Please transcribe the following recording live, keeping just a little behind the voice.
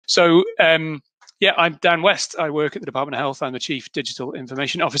Yeah, I'm Dan West. I work at the Department of Health. I'm the Chief Digital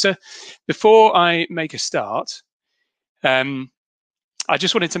Information Officer. Before I make a start, I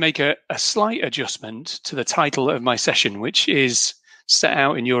just wanted to make a slight adjustment to the title of my session, which is set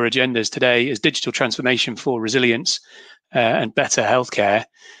out in your agendas today as Digital Transformation for Resilience and Better Healthcare.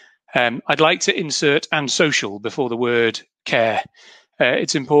 I'd like to insert "and social" before the word care.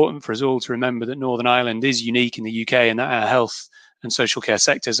 It's important for us all to remember that Northern Ireland is unique in the UK and that our health and social care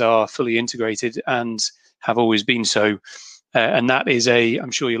sectors are fully integrated and have always been so. And that is I'm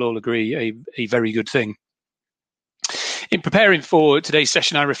sure you'll all agree, a very good thing. In preparing for today's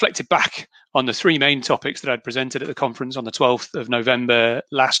session, I reflected back on the three main topics that I'd presented at the conference on the 12th of November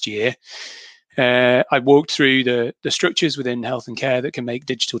last year. I walked through the structures within health and care that can make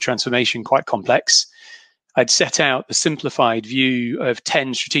digital transformation quite complex. I'd set out the simplified view of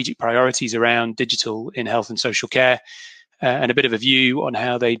 10 strategic priorities around digital in health and social care, and a bit of a view on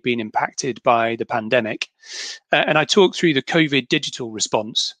how they'd been impacted by the pandemic. And I talked through the COVID digital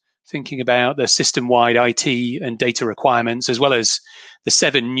response, thinking about the system-wide IT and data requirements, as well as the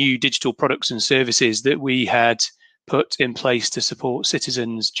 7 new digital products and services that we had put in place to support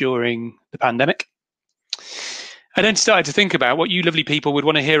citizens during the pandemic. I then started to think about what you lovely people would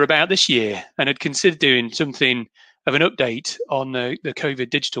want to hear about this year, and had considered doing something of an update on the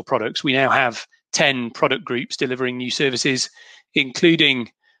COVID digital products. We now have 10 product groups delivering new services, including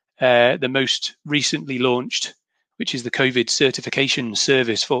the most recently launched, which is the COVID certification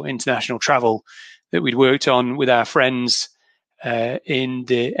service for international travel that we'd worked on with our friends in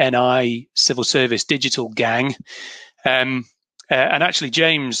the NI Civil Service Digital Gang. And actually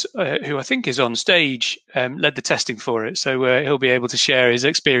James, who I think is on stage, led the testing for it. So he'll be able to share his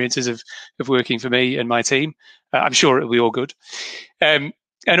experiences of working for me and my team. I'm sure it'll be all good.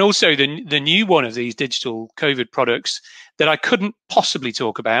 And also the new one of these digital COVID products that I couldn't possibly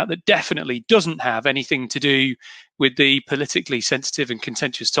talk about, that definitely doesn't have anything to do with the politically sensitive and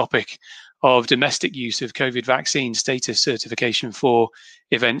contentious topic of domestic use of COVID vaccine status certification for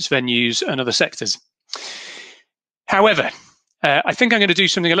events, venues, and other sectors. However, I think I'm going to do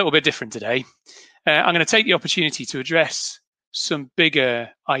something a little bit different today. I'm going to take the opportunity to address some bigger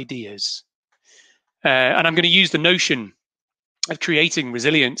ideas. And I'm going to use the notion of creating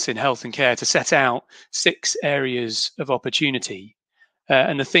resilience in health and care to set out 6 areas of opportunity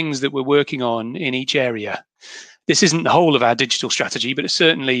and the things that we're working on in each area. This isn't the whole of our digital strategy, but it's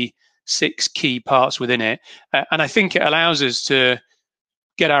certainly 6 key parts within it. And I think it allows us to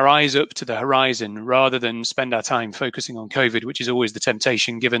get our eyes up to the horizon rather than spend our time focusing on COVID, which is always the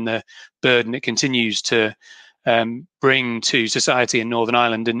temptation given the burden it continues to bring to society in Northern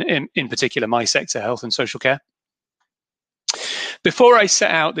Ireland, and in particular my sector, health and social care. Before I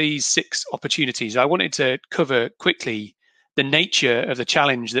set out these 6 opportunities, I wanted to cover quickly the nature of the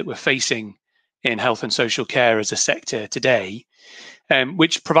challenge that we're facing in health and social care as a sector today,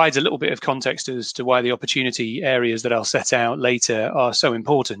 which provides a little bit of context as to why the opportunity areas that I'll set out later are so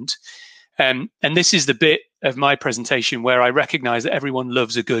important. And this is the bit of my presentation where I recognize that everyone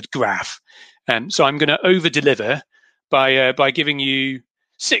loves a good graph. So I'm going to over-deliver by giving you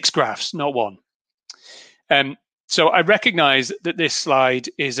 6 graphs, not 1. So I recognize that this slide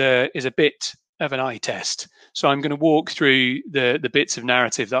is a bit of an eye test. So I'm going to walk through the bits of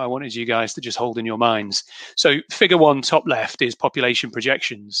narrative that I wanted you guys to just hold in your minds. So figure 1, top left, is population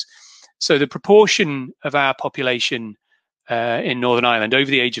projections. So the proportion of our population in Northern Ireland over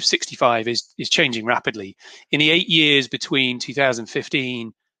the age of 65 is changing rapidly. In the 8 years between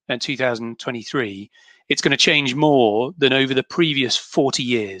 2015 and 2023, it's going to change more than over the previous 40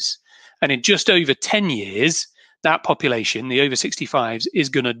 years. And in just over 10 years, that population, the over 65s, is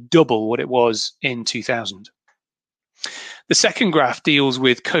going to double what it was in 2000. The second graph deals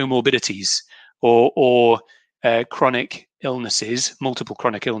with comorbidities or chronic illnesses, multiple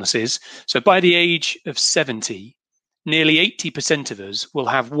chronic illnesses. So by the age of 70, nearly 80% of us will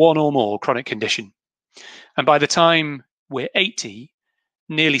have 1 or more chronic condition. And by the time we're 80,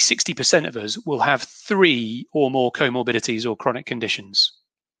 nearly 60% of us will have 3 or more comorbidities or chronic conditions.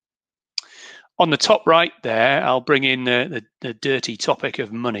 On the top right there, I'll bring in the dirty topic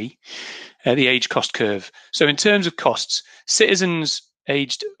of money, the age cost curve. So in terms of costs, citizens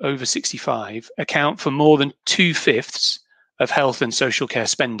aged over 65 account for more than 2/5 of health and social care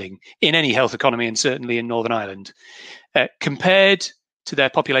spending in any health economy, and certainly in Northern Ireland, compared to their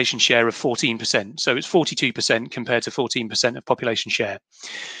population share of 14%. So it's 42% compared to 14% of population share.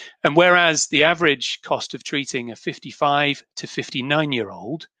 And whereas the average cost of treating a 55 to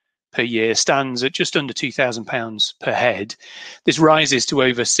 59-year-old per year stands at just under £2,000 per head. This rises to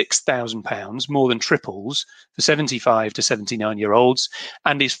over £6,000, more than triples for 75 to 79-year-olds,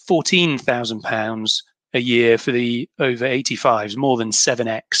 and is £14,000 a year for the over 85s, more than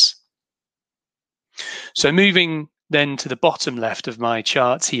 7x. So moving then to the bottom left of my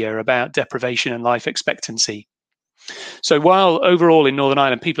charts here about deprivation and life expectancy. So while overall in Northern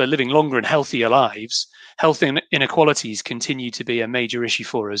Ireland people are living longer and healthier lives, health inequalities continue to be a major issue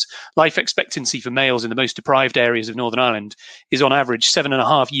for us. Life expectancy for males in the most deprived areas of Northern Ireland is on average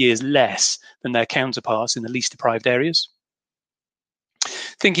 7.5 years less than their counterparts in the least deprived areas.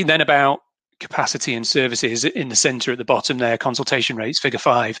 Thinking then about capacity and services in the centre at the bottom there, consultation rates, figure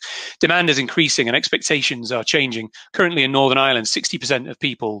 5. Demand is increasing and expectations are changing. Currently in Northern Ireland, 60% of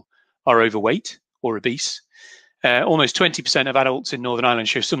people are overweight or obese. Almost 20% of adults in Northern Ireland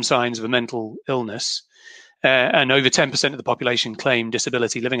show some signs of a mental illness, and over 10% of the population claim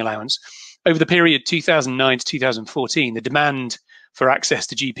disability living allowance. Over the period 2009 to 2014, the demand for access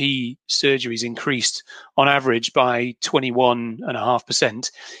to GP surgeries increased on average by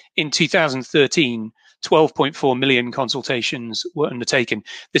 21.5%. In 2013, 12.4 million consultations were undertaken.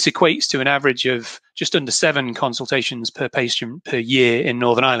 This equates to an average of just under 7 consultations per patient per year in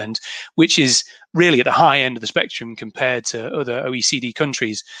Northern Ireland, which is really at the high end of the spectrum compared to other OECD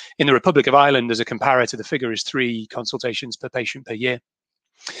countries. In the Republic of Ireland, as a comparator, the figure is 3 consultations per patient per year.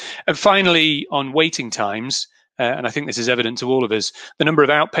 And finally, on waiting times, and I think this is evident to all of us, the number of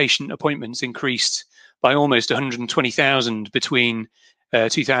outpatient appointments increased by almost 120,000 between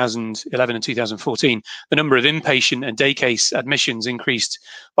 2011 and 2014. The number of inpatient and day case admissions increased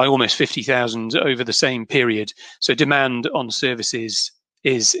by almost 50,000 over the same period. So demand on services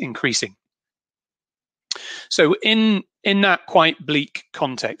is increasing. So in that quite bleak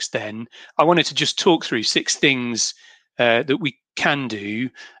context then, I wanted to just talk through 6 things that we can do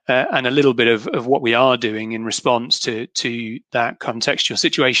and a little bit of what we are doing in response to that contextual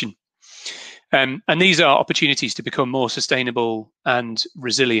situation. And these are opportunities to become more sustainable and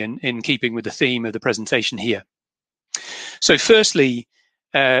resilient in keeping with the theme of the presentation here. So firstly,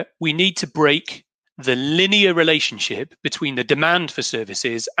 we need to break the linear relationship between the demand for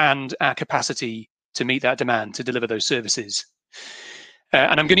services and our capacity to meet that demand, to deliver those services.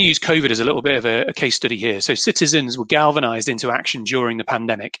 And I'm going to use COVID as a little bit of a case study here. So citizens were galvanized into action during the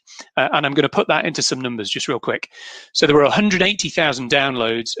pandemic. And I'm going to put that into some numbers just real quick. So there were 180,000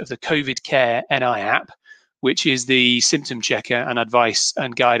 downloads of the COVID Care NI app, which is the symptom checker and advice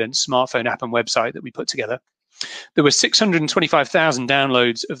and guidance smartphone app and website that we put together. There were 625,000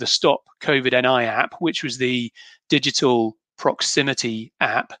 downloads of the Stop COVID NI app, which was the digital proximity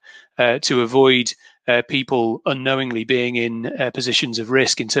app to avoid people unknowingly being in positions of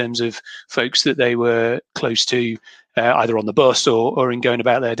risk in terms of folks that they were close to, either on the bus or in going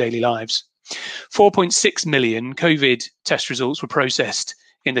about their daily lives. 4.6 million COVID test results were processed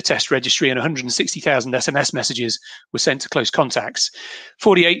in the test registry, and 160,000 SMS messages were sent to close contacts.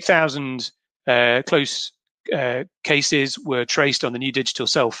 48,000 close cases were traced on the new digital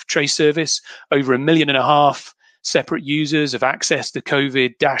self-trace service. Over 1.5 million separate users have accessed the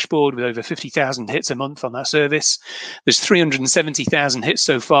COVID dashboard with over 50,000 hits a month on that service. There's 370,000 hits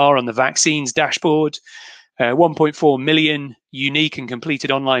so far on the vaccines dashboard, 1.4 million unique and completed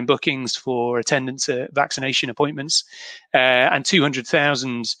online bookings for attendance at vaccination appointments, and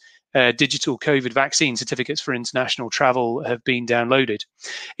 200,000 digital COVID vaccine certificates for international travel have been downloaded.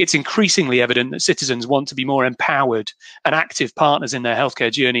 It's increasingly evident that citizens want to be more empowered and active partners in their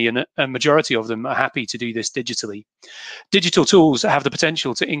healthcare journey, and a majority of them are happy to do this digitally. Digital tools have the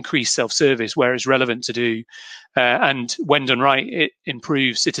potential to increase self-service where it's relevant to do, and when done right, it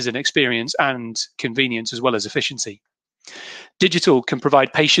improves citizen experience and convenience as well as efficiency. Digital can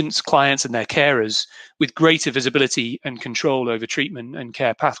provide patients, clients, and their carers with greater visibility and control over treatment and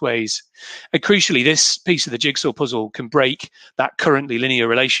care pathways. And crucially, this piece of the jigsaw puzzle can break that currently linear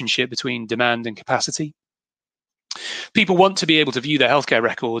relationship between demand and capacity. People want to be able to view their healthcare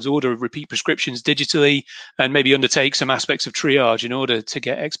records, order repeat prescriptions digitally, and maybe undertake some aspects of triage in order to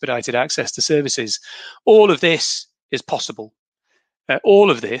get expedited access to services. All of this is possible.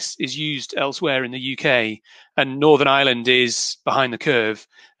 All of this is used elsewhere in the UK, and Northern Ireland is behind the curve,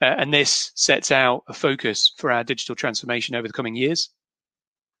 and this sets out a focus for our digital transformation over the coming years.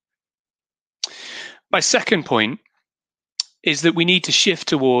 My second point is that we need to shift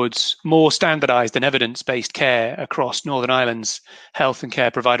towards more standardised and evidence-based care across Northern Ireland's health and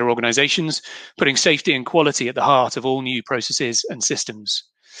care provider organisations, putting safety and quality at the heart of all new processes and systems.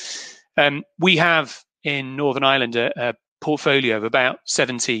 We have in Northern Ireland a portfolio of about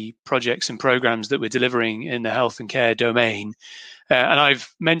 70 projects and programs that we're delivering in the health and care domain. And I've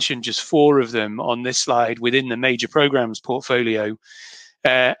mentioned just 4 of them on this slide within the major programs portfolio.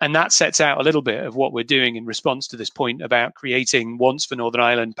 And that sets out a little bit of what we're doing in response to this point about creating once for Northern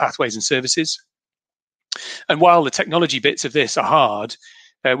Ireland pathways and services. And while the technology bits of this are hard,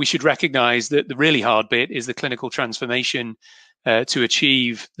 we should recognize that the really hard bit is the clinical transformation to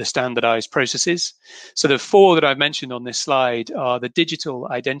achieve the standardized processes. So the 4 that I've mentioned on this slide are the digital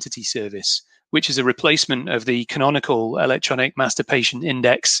identity service, which is a replacement of the canonical electronic master patient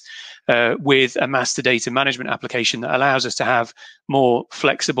index with a master data management application that allows us to have more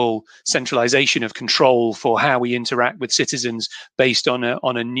flexible centralization of control for how we interact with citizens based on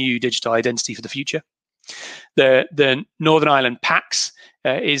a new digital identity for the future. The Northern Ireland PACS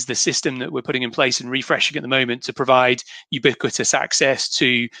is the system that we're putting in place and refreshing at the moment to provide ubiquitous access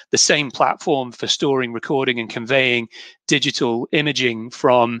to the same platform for storing, recording, and conveying digital imaging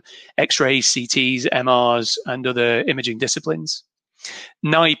from X-rays, CTs, MRs, and other imaging disciplines.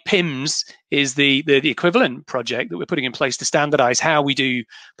 NIPIMS is the equivalent project that we're putting in place to standardize how we do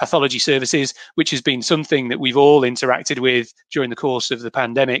pathology services, which has been something that we've all interacted with during the course of the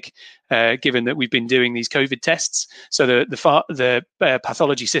pandemic, given that we've been doing these COVID tests. So the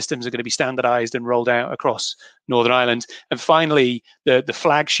pathology systems are going to be standardized and rolled out across Northern Ireland. And finally, the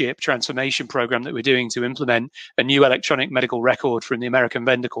flagship transformation program that we're doing to implement a new electronic medical record from the American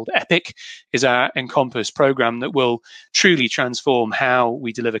vendor called Epic is our Encompass program that will truly transform how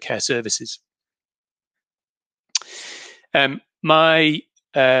we deliver care services. My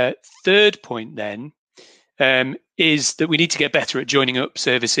third point then is that we need to get better at joining up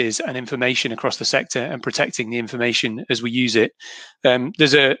services and information across the sector and protecting the information as we use it.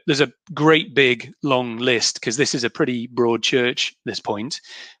 There's a great big long list, because this is a pretty broad church at this point,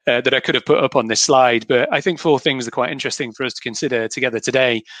 that I could have put up on this slide, but I think 4 things that are quite interesting for us to consider together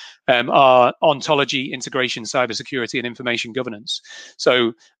today are ontology, integration, cybersecurity, and information governance.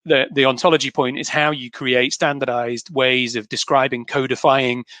 So the ontology point is how you create standardized ways of describing,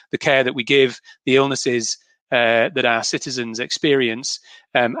 codifying the care that we give, the illnesses that our citizens experience,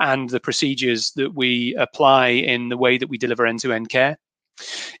 and the procedures that we apply in the way that we deliver end-to-end care.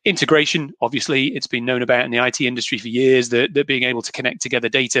 Integration, obviously, it's been known about in the IT industry for years that being able to connect together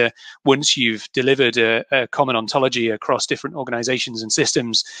data once you've delivered a common ontology across different organizations and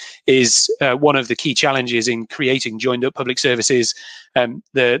systems is one of the key challenges in creating joined up public services.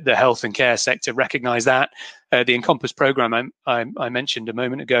 The health and care sector recognize that. The Encompass program I mentioned a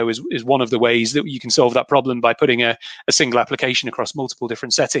moment ago is one of the ways that you can solve that problem by putting a single application across multiple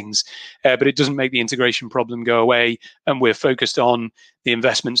different settings, but it doesn't make the integration problem go away, and we're focused on the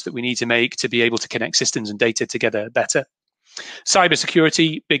investments that we need to make to be able to connect systems and data together better.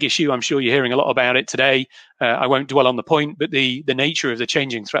 Cybersecurity, big issue. I'm sure you're hearing a lot about it today. I won't dwell on the point, but the nature of the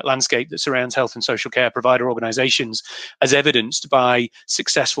changing threat landscape that surrounds health and social care provider organizations, as evidenced by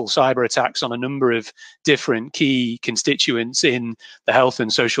successful cyber attacks on a number of different key constituents in the health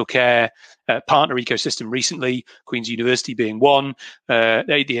and social care partner ecosystem recently, Queen's University being one, the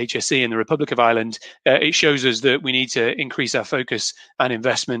HSE in the Republic of Ireland, it shows us that we need to increase our focus and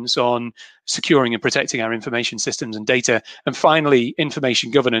investments on securing and protecting our information systems and data. And finally,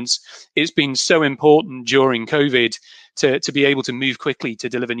 information governance. It's been so important during COVID to be able to move quickly to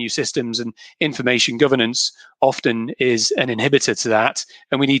deliver new systems, and information governance often is an inhibitor to that.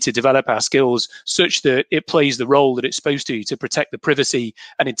 And we need to develop our skills such that it plays the role that it's supposed to protect the privacy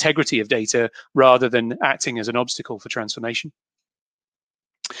and integrity of data rather than acting as an obstacle for transformation.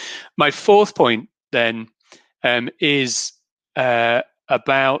 My 4th point then is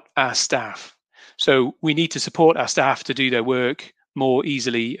about our staff. So we need to support our staff to do their work more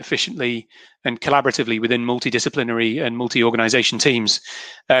easily, efficiently, and collaboratively within multidisciplinary and multi-organization teams.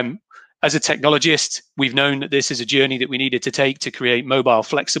 As a technologist, we've known that this is a journey that we needed to take to create mobile,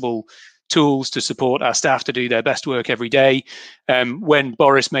 flexible tools to support our staff to do their best work every day. When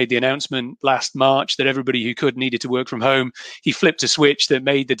Boris made the announcement last March that everybody who could needed to work from home, he flipped a switch that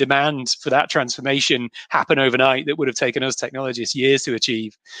made the demand for that transformation happen overnight that would have taken us technologists years to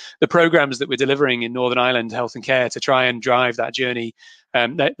achieve. The programs that we're delivering in Northern Ireland Health and Care to try and drive that journey,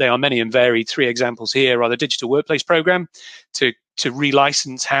 they are many and varied. 3 examples here are the Digital Workplace Program to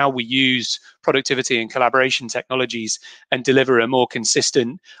relicense how we use productivity and collaboration technologies and deliver a more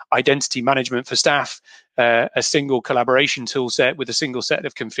consistent identity management for staff, a single collaboration tool set with a single set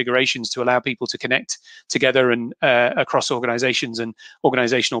of configurations to allow people to connect together and across organizations and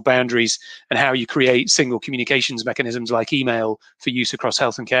organizational boundaries, and how you create single communications mechanisms like email for use across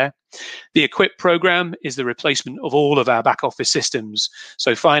health and care. The Equip program is the replacement of all of our back office systems.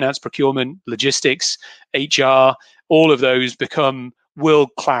 So finance, procurement, logistics, HR, all of those become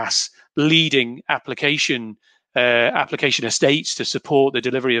world-class leading application application estates to support the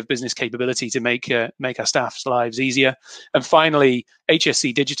delivery of business capability to make our staff's lives easier. And finally,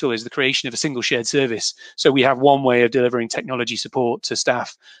 HSC Digital is the creation of a single shared service. So we have one way of delivering technology support to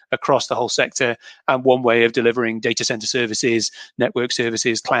staff across the whole sector, and one way of delivering data center services, network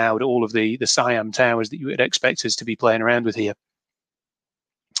services, cloud, all of the SIAM towers that you would expect us to be playing around with here.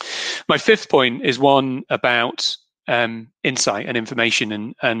 My fifth point is one about insight and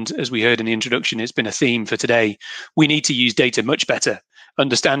information, and as we heard in the introduction, it's been a theme for today. We need to use data much better,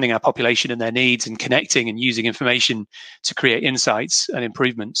 understanding our population and their needs, and connecting and using information to create insights and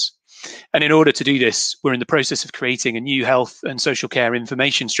improvements. And in order to do this, we're in the process of creating a new health and social care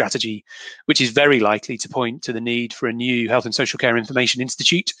information strategy, which is very likely to point to the need for a new Health and Social Care Information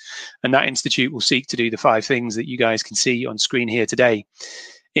Institute. And that institute will seek to do the 5 things that you guys can see on screen here today.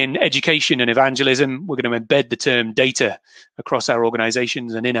 In education and evangelism, we're going to embed the term data across our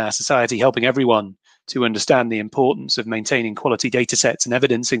organizations and in our society, helping everyone to understand the importance of maintaining quality data sets and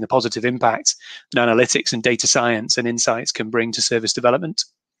evidencing the positive impact that analytics and data science and insights can bring to service development.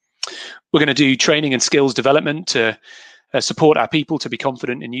 We're going to do training and skills development to support our people to be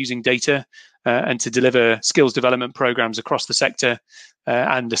confident in using data and to deliver skills development programs across the sector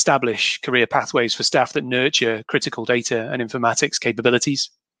and establish career pathways for staff that nurture critical data and informatics capabilities.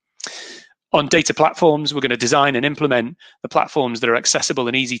 On data platforms, we're going to design and implement the platforms that are accessible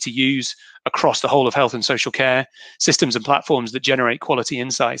and easy to use across the whole of health and social care, systems and platforms that generate quality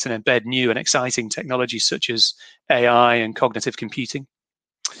insights and embed new and exciting technologies such as AI and cognitive computing.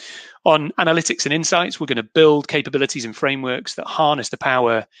 On analytics and insights, we're going to build capabilities and frameworks that harness the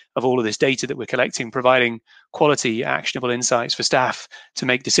power of all of this data that we're collecting, providing quality, actionable insights for staff to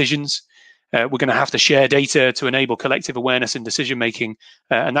make decisions. We're going to have to share data to enable collective awareness and decision making,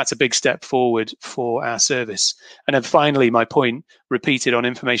 and that's a big step forward for our service. And then finally, my point repeated on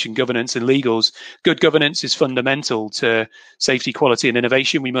information governance and legals. Good governance is fundamental to safety, quality, and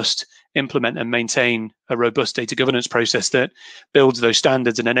innovation. We must implement and maintain a robust data governance process that builds those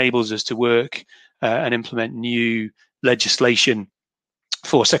standards and enables us to work and implement new legislation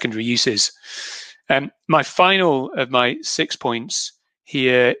for secondary uses. My final of my 6 points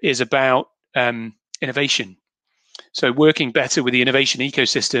here is about innovation. So working better with the innovation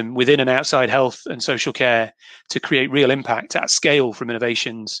ecosystem within and outside health and social care to create real impact at scale from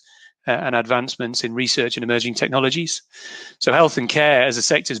innovations and advancements in research and emerging technologies. So health and care as a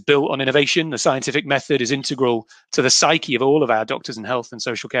sector is built on innovation. The scientific method is integral to the psyche of all of our doctors and health and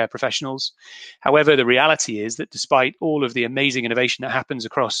social care professionals. However, the reality is that despite all of the amazing innovation that happens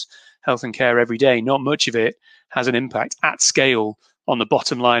across health and care every day, not much of it has an impact at scale on the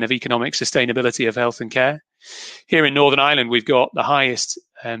bottom line of economic sustainability of health and care. Here in Northern Ireland, we've got the highest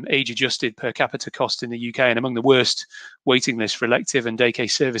age-adjusted per capita cost in the UK and among the worst waiting lists for elective and day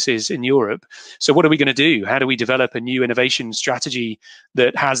case services in Europe. So what are we going to do? How do we develop a new innovation strategy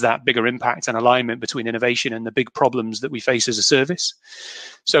that has that bigger impact and alignment between innovation and the big problems that we face as a service?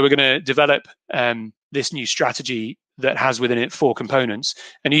 So we're going to develop this new strategy that has within it 4 components: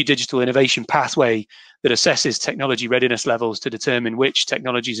 a new digital innovation pathway that assesses technology readiness levels to determine which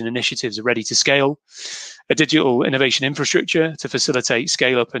technologies and initiatives are ready to scale, a digital innovation infrastructure to facilitate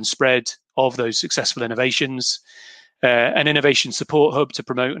scale up and spread of those successful innovations, an innovation support hub to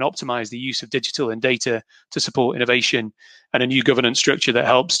promote and optimize the use of digital and data to support innovation, and a new governance structure that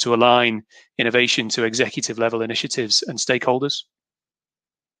helps to align innovation to executive level initiatives and stakeholders.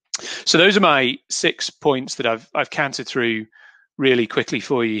 So those are my 6 points that I've cantered through really quickly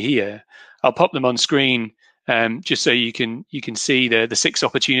for you here. I'll pop them on screen just so you can see the 6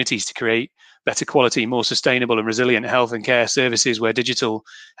 opportunities to create better quality, more sustainable and resilient health and care services where digital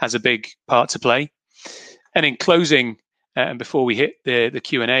has a big part to play. And in closing, and before we hit the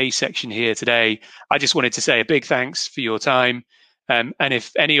Q&A section here today, I just wanted to say a big thanks for your time. And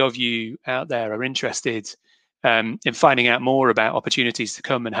if any of you out there are interested in finding out more about opportunities to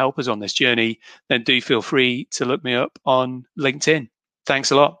come and help us on this journey, then do feel free to look me up on LinkedIn. Thanks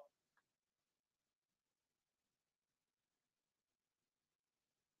a lot.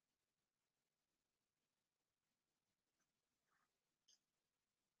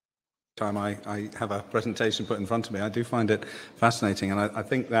 Time I have a presentation put in front of me, I do find it fascinating, and I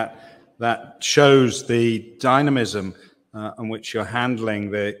think that shows the dynamism on which you're handling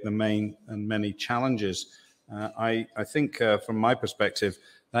the main and many challenges. I think from my perspective,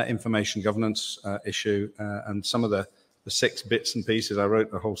 that information governance issue and some of the 6 bits and pieces, I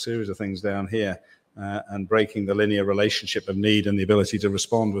wrote a whole series of things down here, and breaking the linear relationship of need and the ability to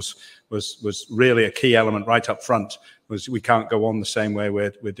respond was really a key element right up front. Was we can't go on the same way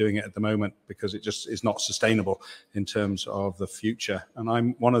we're doing it at the moment, because it just is not sustainable in terms of the future. And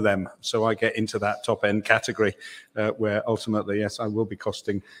I'm one of them, so I get into that top end category where ultimately, yes, I will be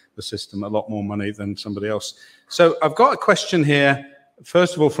costing the system a lot more money than somebody else. So I've got a question here,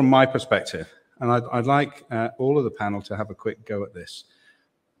 first of all, from my perspective, and I'd like all of the panel to have a quick go at this.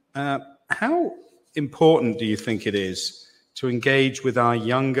 How important do you think it is to engage with our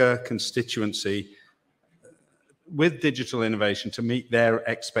younger constituency with digital innovation to meet their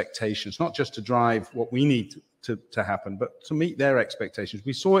expectations, not just to drive what we need to happen, but to meet their expectations?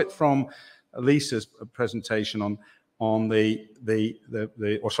 We saw it from Lisa's presentation on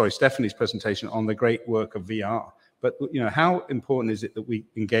Stephanie's presentation on the great work of VR. But how important is it that we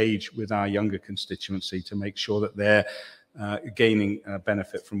engage with our younger constituency to make sure that they're gaining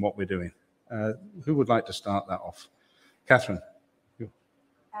benefit from what we're doing? Who would like to start that off? Catherine.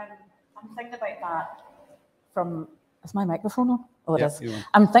 I'm thinking about that from, is my microphone on? Oh, it is.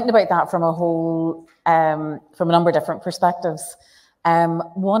 I'm thinking about that from a whole, from a number of different perspectives.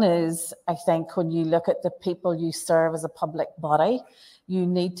 One is, I think, when you look at the people you serve as a public body, you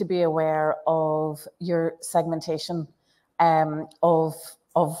need to be aware of your segmentation of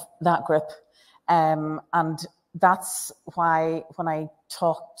that group. And that's why when I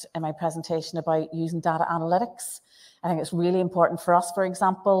talked in my presentation about using data analytics, I think it's really important for us. For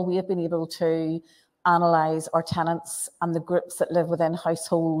example, we have been able to analyse our tenants and the groups that live within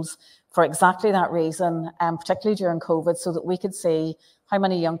households for exactly that reason, particularly during COVID, so that we could see how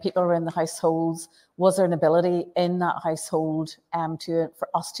many young people were in the households. Was there an ability in that household for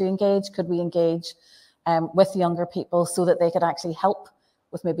us to engage? Could we engage with younger people so that they could actually help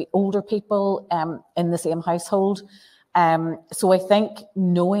with maybe older people in the same household? So I think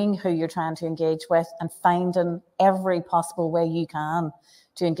knowing who you're trying to engage with and finding every possible way you can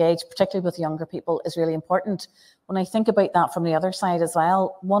to engage, particularly with younger people, is really important. When I think about that from the other side as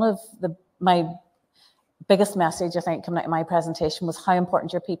well, one of my biggest message, I think, coming out of my presentation was how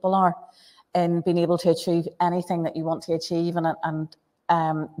important your people are in being able to achieve anything that you want to achieve and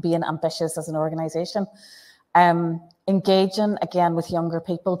being ambitious as an organisation. Engaging, again, with younger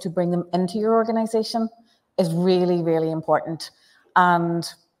people to bring them into your organisation is really, really important. And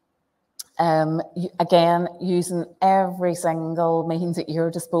again, using every single means at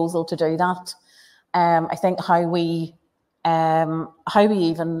your disposal to do that. I think how we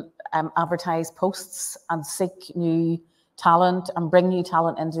even advertise posts and seek new talent and bring new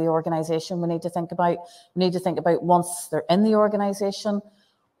talent into the organisation, we need to think about once they're in the organisation,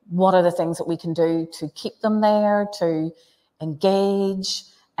 what are the things that we can do to keep them there, to engage,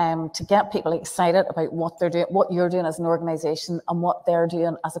 to get people excited about what they're doing, what you're doing as an organisation, and what they're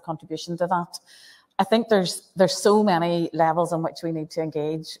doing as a contribution to that. I think there's so many levels on which we need to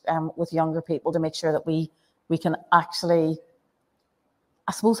engage with younger people to make sure that we can actually,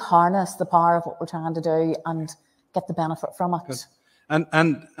 I suppose, harness the power of what we're trying to do and get the benefit from it. Good.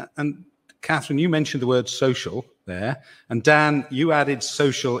 And Catherine, you mentioned the word social there, and Dan, you added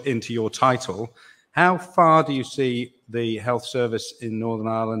social into your title. How far do you see the health service in Northern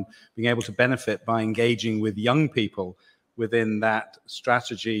Ireland being able to benefit by engaging with young people within that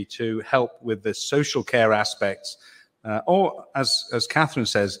strategy to help with the social care aspects, or as Catherine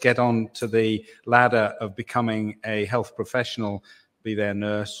says, get on to the ladder of becoming a health professional, be they a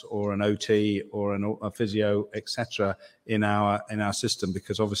nurse or an OT or a physio, etc., in our system,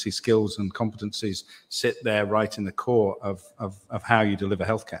 because obviously skills and competencies sit there right in the core of how you deliver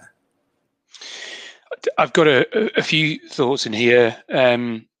healthcare. I've got a few thoughts in here,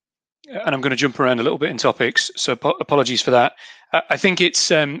 and I'm going to jump around a little bit in topics, so apologies for that. I think it's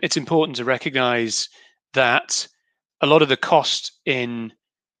important to recognise that a lot of the cost in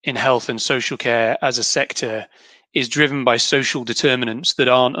health and social care as a sector is driven by social determinants that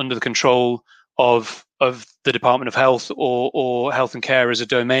aren't under the control of the Department of Health or health and care as a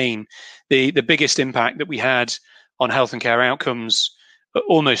domain. The biggest impact that we had on health and care outcomes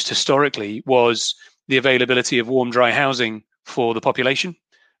almost historically was the availability of warm, dry housing for the population.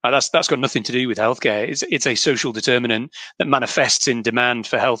 That's got nothing to do with healthcare. It's a social determinant that manifests in demand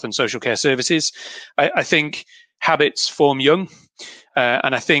for health and social care services. I think habits form young,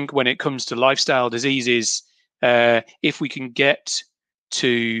 and I think when it comes to lifestyle diseases, if we can get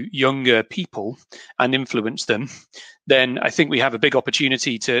to younger people and influence them, then I think we have a big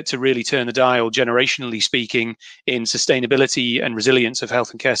opportunity to really turn the dial, generationally speaking, in sustainability and resilience of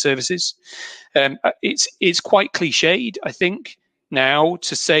health and care services. It's quite cliched, I think, now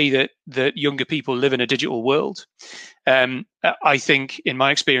to say that younger people live in a digital world. I think in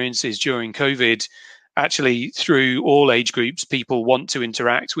my experiences during COVID, actually through all age groups, people want to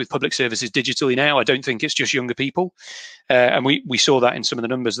interact with public services digitally now. I don't think it's just younger people. And we saw that in some of the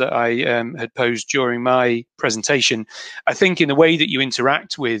numbers that I had posed during my presentation. I think in the way that you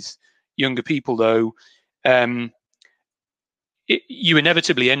interact with younger people, though, you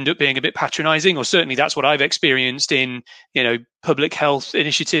inevitably end up being a bit patronizing, or certainly that's what I've experienced in, public health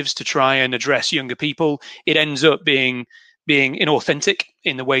initiatives to try and address younger people. It ends up being inauthentic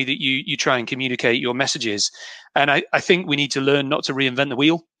in the way that you try and communicate your messages. And I think we need to learn not to reinvent the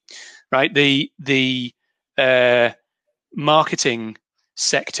wheel, right? The marketing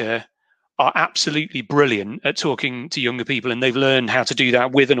sector are absolutely brilliant at talking to younger people, and they've learned how to do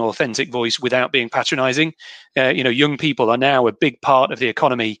that with an authentic voice without being patronizing. Young people are now a big part of the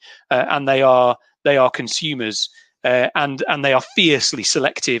economy, and they are consumers, and they are fiercely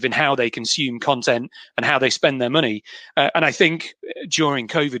selective in how they consume content and how they spend their money. And I think during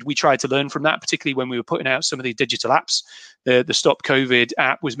COVID, we tried to learn from that, particularly when we were putting out some of the digital apps. The Stop COVID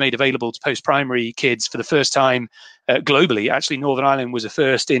app was made available to post-primary kids for the first time globally. Actually, Northern Ireland was a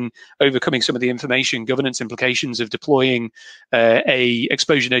first in overcoming some of the information governance implications of deploying a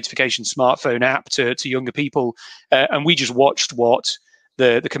exposure notification smartphone app to younger people. And we just watched what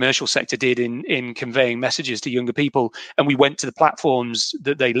the commercial sector did in conveying messages to younger people, and we went to the platforms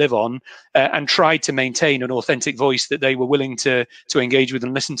that they live on and tried to maintain an authentic voice that they were willing to engage with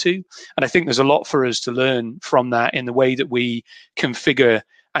and listen to. And I think there's a lot for us to learn from that in the way that we configure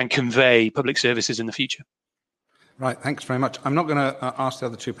and convey public services in the future. Right, thanks very much. I'm not going to ask the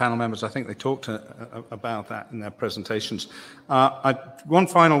other two panel members. I think they talked about that in their presentations. One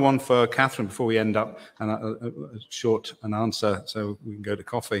final one for Catherine before we end up, and a short answer so we can go to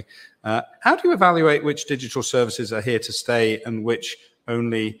coffee. How do you evaluate which digital services are here to stay and which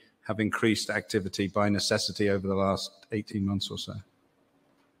only have increased activity by necessity over the last 18 months or so?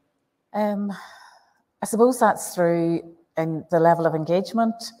 I suppose that's through the level of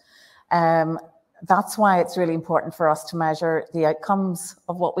engagement. That's why it's really important for us to measure the outcomes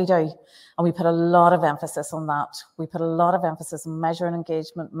of what we do. And we put a lot of emphasis on that. We put a lot of emphasis on measuring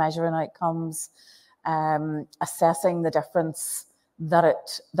engagement, measuring outcomes, assessing the difference that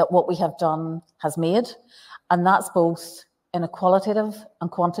what we have done has made. And that's both in a qualitative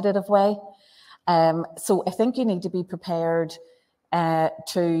and quantitative way. So I think you need to be prepared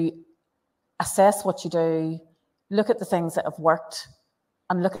to assess what you do, look at the things that have worked,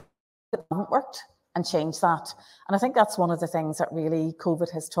 and look at that haven't worked and change that. And I think that's one of the things that really COVID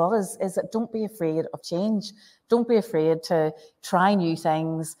has taught us, is that don't be afraid of change. Don't be afraid to try new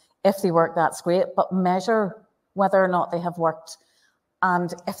things. If they work, that's great, but measure whether or not they have worked.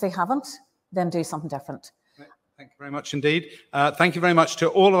 And if they haven't, then do something different. Thank you very much indeed. Thank you very much to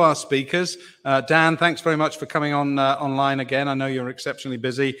all of our speakers. Dan, thanks very much for coming on online again. I know you're exceptionally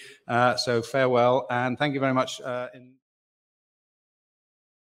busy, so farewell. And thank you very much.